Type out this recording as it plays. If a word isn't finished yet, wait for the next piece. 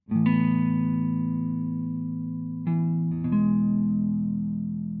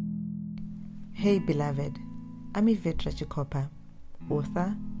Hey beloved, I'm Yvette Rachikopa,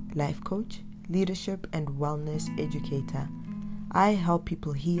 author, life coach, leadership and wellness educator. I help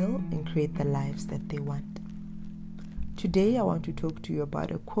people heal and create the lives that they want. Today I want to talk to you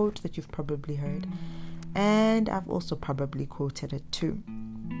about a quote that you've probably heard, and I've also probably quoted it too.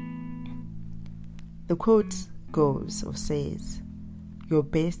 The quote goes or says, "Your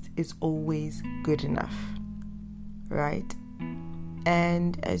best is always good enough," right?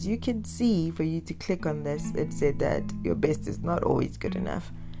 And as you can see, for you to click on this, it said that your best is not always good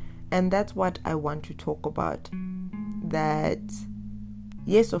enough. And that's what I want to talk about. That,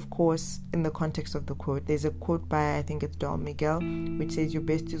 yes, of course, in the context of the quote, there's a quote by, I think it's Don Miguel, which says your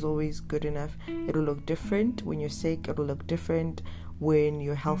best is always good enough. It'll look different when you're sick. It'll look different when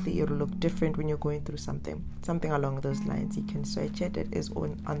you're healthy. It'll look different when you're going through something along those lines. You can search it. It is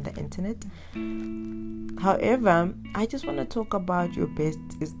on the internet. However, I just want to talk about your best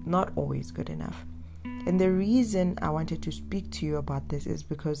is not always good enough. And the reason I wanted to speak to you about this is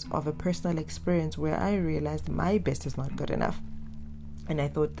because of a personal experience where I realized my best is not good enough. And I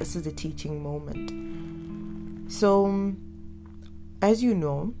thought this is a teaching moment. So, as you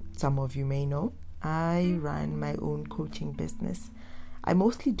know, some of you may know, I run my own coaching business. I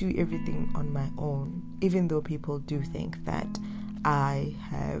mostly do everything on my own, even though people do think that I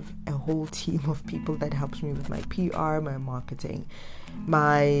have a whole team of people that helps me with my PR, my marketing,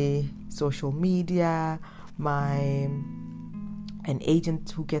 my social media, an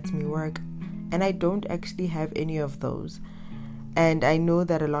agent who gets me work. And I don't actually have any of those. And I know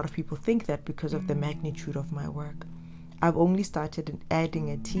that a lot of people think that because of the magnitude of my work. I've only started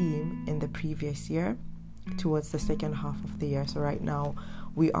adding a team in the previous year, towards the second half of the year. So right now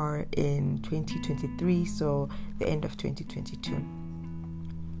we are in 2023, so the end of 2022.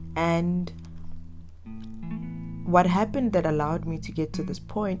 And what happened that allowed me to get to this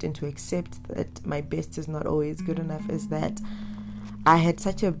point and to accept that my best is not always good enough is that I had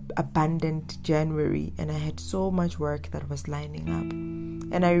such an abundant January and I had so much work that was lining up.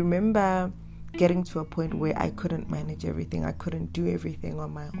 And I remember getting to a point where I couldn't manage everything. I couldn't do everything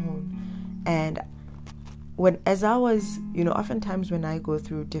on my own. And as I was, oftentimes when I go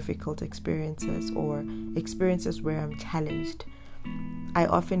through difficult experiences or experiences where I'm challenged, I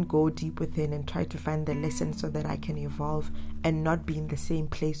often go deep within and try to find the lesson so that I can evolve and not be in the same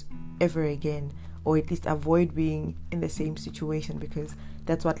place ever again, or at least avoid being in the same situation, because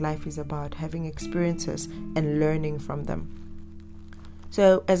that's what life is about, having experiences and learning from them.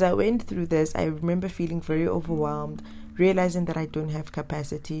 So as I went through this, I remember feeling very overwhelmed, realizing that I don't have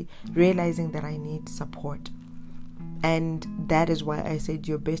capacity, realizing that I need support. And that is why I said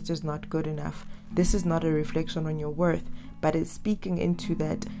your best is not good enough. This is not a reflection on your worth, but it's speaking into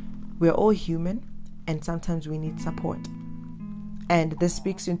that we're all human and sometimes we need support. And this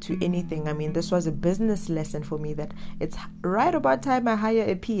speaks into anything. I mean, this was a business lesson for me that it's right about time I hire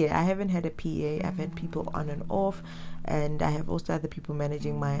a PA. I haven't had a PA. I've had people on and off, and I have also other people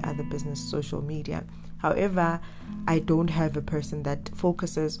managing my other business, social media. However, I don't have a person that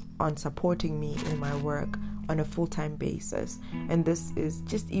focuses on supporting me in my work on a full-time basis. And this is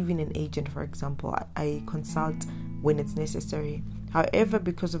just even an agent, for example. I consult when it's necessary. However,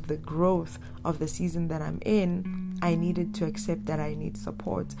 because of the growth of the season that I'm in, I needed to accept that I need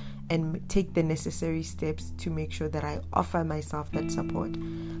support and take the necessary steps to make sure that I offer myself that support.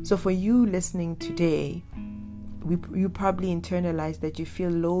 So for you listening today, you probably internalize that you feel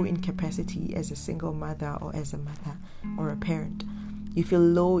low in capacity as a single mother or as a mother or a parent. You feel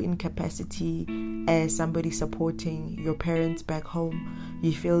low in capacity as somebody supporting your parents back home.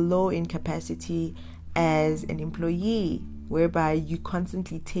 You feel low in capacity as an employee, whereby you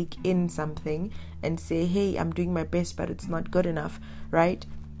constantly take in something and say, hey, I'm doing my best, but it's not good enough, right?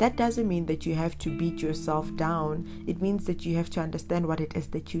 That doesn't mean that you have to beat yourself down. It means that you have to understand what it is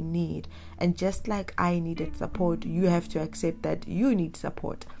that you need. And just like I needed support, you have to accept that you need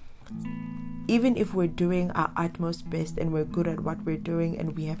support. Even if we're doing our utmost best and we're good at what we're doing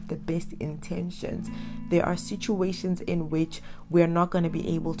and we have the best intentions, there are situations in which we're not going to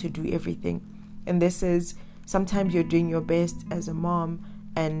be able to do everything. And this is, sometimes you're doing your best as a mom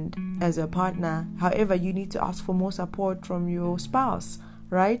and as a partner. However, you need to ask for more support from your spouse,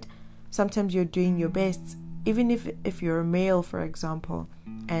 right? Sometimes you're doing your best, even if you're a male, for example,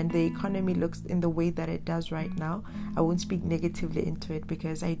 and the economy looks in the way that it does right now. I won't speak negatively into it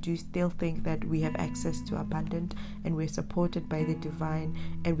because I do still think that we have access to abundance and we're supported by the divine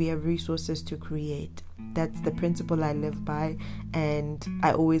and we have resources to create. That's the principle I live by, and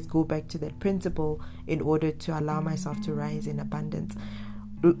I always go back to that principle in order to allow myself to rise in abundance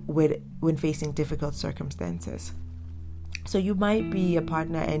when facing difficult circumstances. So you might be a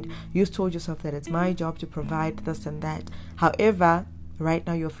partner and you've told yourself that it's my job to provide this and that. However, right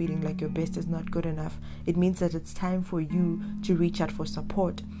now you're feeling like your best is not good enough. It means that it's time for you to reach out for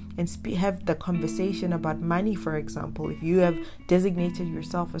support and have the conversation about money, for example. If you have designated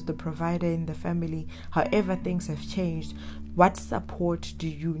yourself as the provider in the family, however things have changed, what support do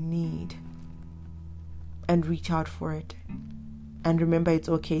you need? And reach out for it. And remember, it's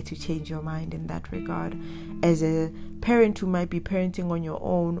okay to change your mind in that regard. As a parent who might be parenting on your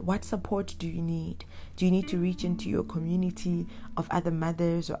own, what support do you need? Do you need to reach into your community of other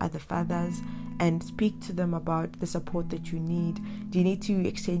mothers or other fathers and speak to them about the support that you need? Do you need to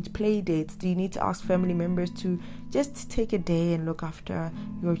exchange play dates? Do you need to ask family members to just take a day and look after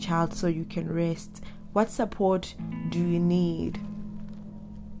your child so you can rest? What support do you need?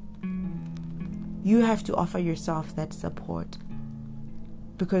 You have to offer yourself that support,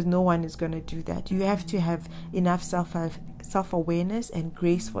 because no one is going to do that. You have to have enough self-awareness and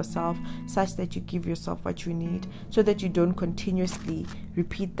grace for self, such that you give yourself what you need, so that you don't continuously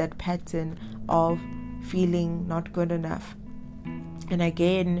repeat that pattern of feeling not good enough. And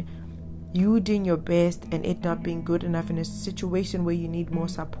again, you doing your best and it not being good enough in a situation where you need more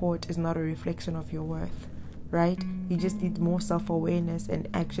support is not a reflection of your worth, right? You just need more self-awareness and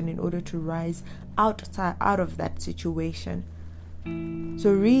action in order to rise out of that situation.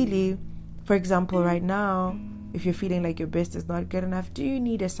 So really, for example, right now, if you're feeling like your best is not good enough, do you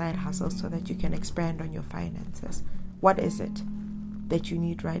need a side hustle so that you can expand on your finances? What is it that you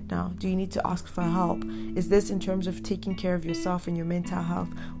need right now? Do you need to ask for help? Is this in terms of taking care of yourself and your mental health?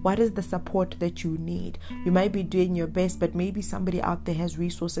 What is the support that you need? You might be doing your best, but maybe somebody out there has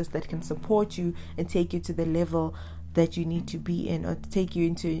resources that can support you and take you to the level that you need to be in, or take you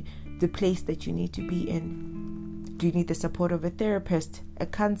into the place that you need to be in. Do you need the support of a therapist, a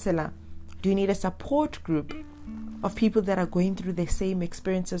counselor? Do you need a support group of people that are going through the same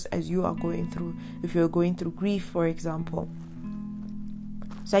experiences as you are going through? If you're going through grief, for example.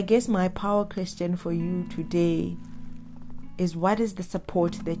 So I guess my power question for you today is, what is the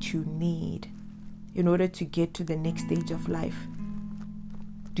support that you need in order to get to the next stage of life?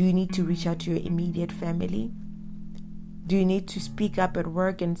 Do you need to reach out to your immediate family? Do you need to speak up at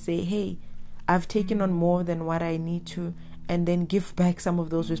work and say, hey, I've taken on more than what I need to, and then give back some of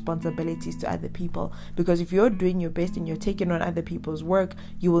those responsibilities to other people? Because if you're doing your best and you're taking on other people's work,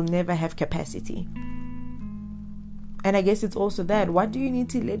 you will never have capacity. And I guess it's also that, what do you need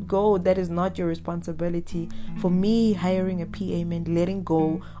to let go that is not your responsibility? For me, hiring a PA meant letting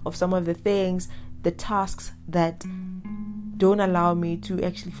go of some of the things, the tasks that don't allow me to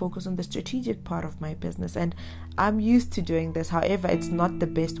actually focus on the strategic part of my business. And I'm used to doing this. However, it's not the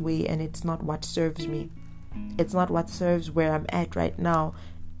best way, and it's not what serves me. It's not what serves where I'm at right now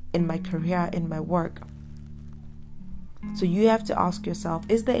in my career, in my work. So you have to ask yourself,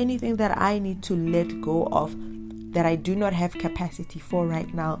 is there anything that I need to let go of that I do not have capacity for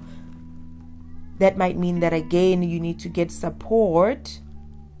right now? That might mean that, again, you need to get support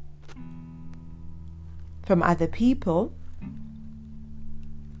from other people.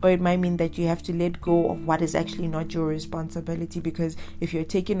 Or it might mean that you have to let go of what is actually not your responsibility, because if you're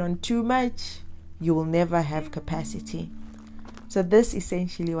taking on too much, you will never have capacity. So this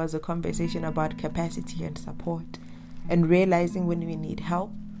essentially was a conversation about capacity and support, and realizing when we need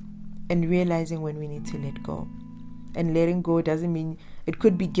help, and realizing when we need to let go. And letting go doesn't mean, it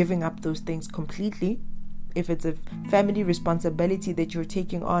could be giving up those things completely. If it's a family responsibility that you're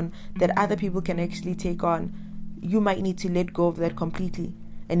taking on that other people can actually take on, you might need to let go of that completely.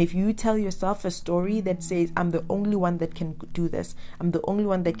 And if you tell yourself a story that says, I'm the only one that can do this, I'm the only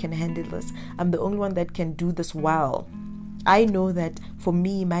one that can handle this, I'm the only one that can do this well. I know that for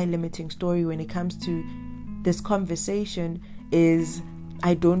me, my limiting story when it comes to this conversation is,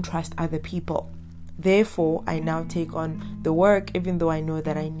 I don't trust other people. Therefore, I now take on the work, even though I know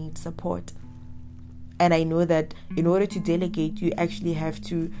that I need support. And I know that in order to delegate, you actually have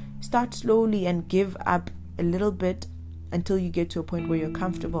to start slowly and give up a little bit until you get to a point where you're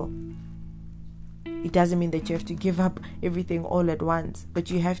comfortable. It doesn't mean that you have to give up everything all at once,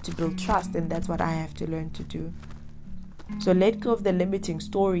 but you have to build trust, and that's what I have to learn to do. So let go of the limiting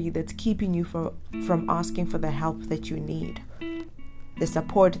story that's keeping you from asking for the help that you need, the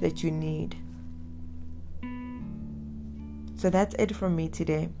support that you need. So that's it from me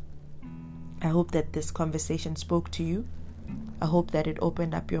today. I hope that this conversation spoke to you. I hope that it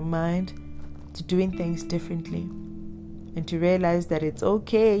opened up your mind to doing things differently, and to realize that it's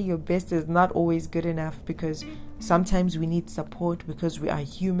okay, your best is not always good enough, because sometimes we need support, because we are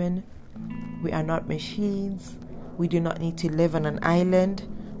human. We are not machines. We do not need to live on an island.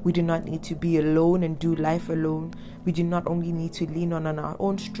 We do not need to be alone and do life alone. We do not only need to lean on our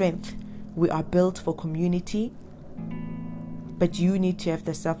own strength. We are built for community, but you need to have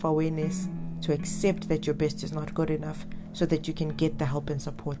the self-awareness to accept that your best is not good enough so that you can get the help and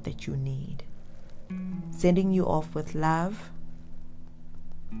support that you need. Sending you off with love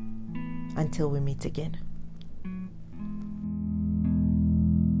until we meet again.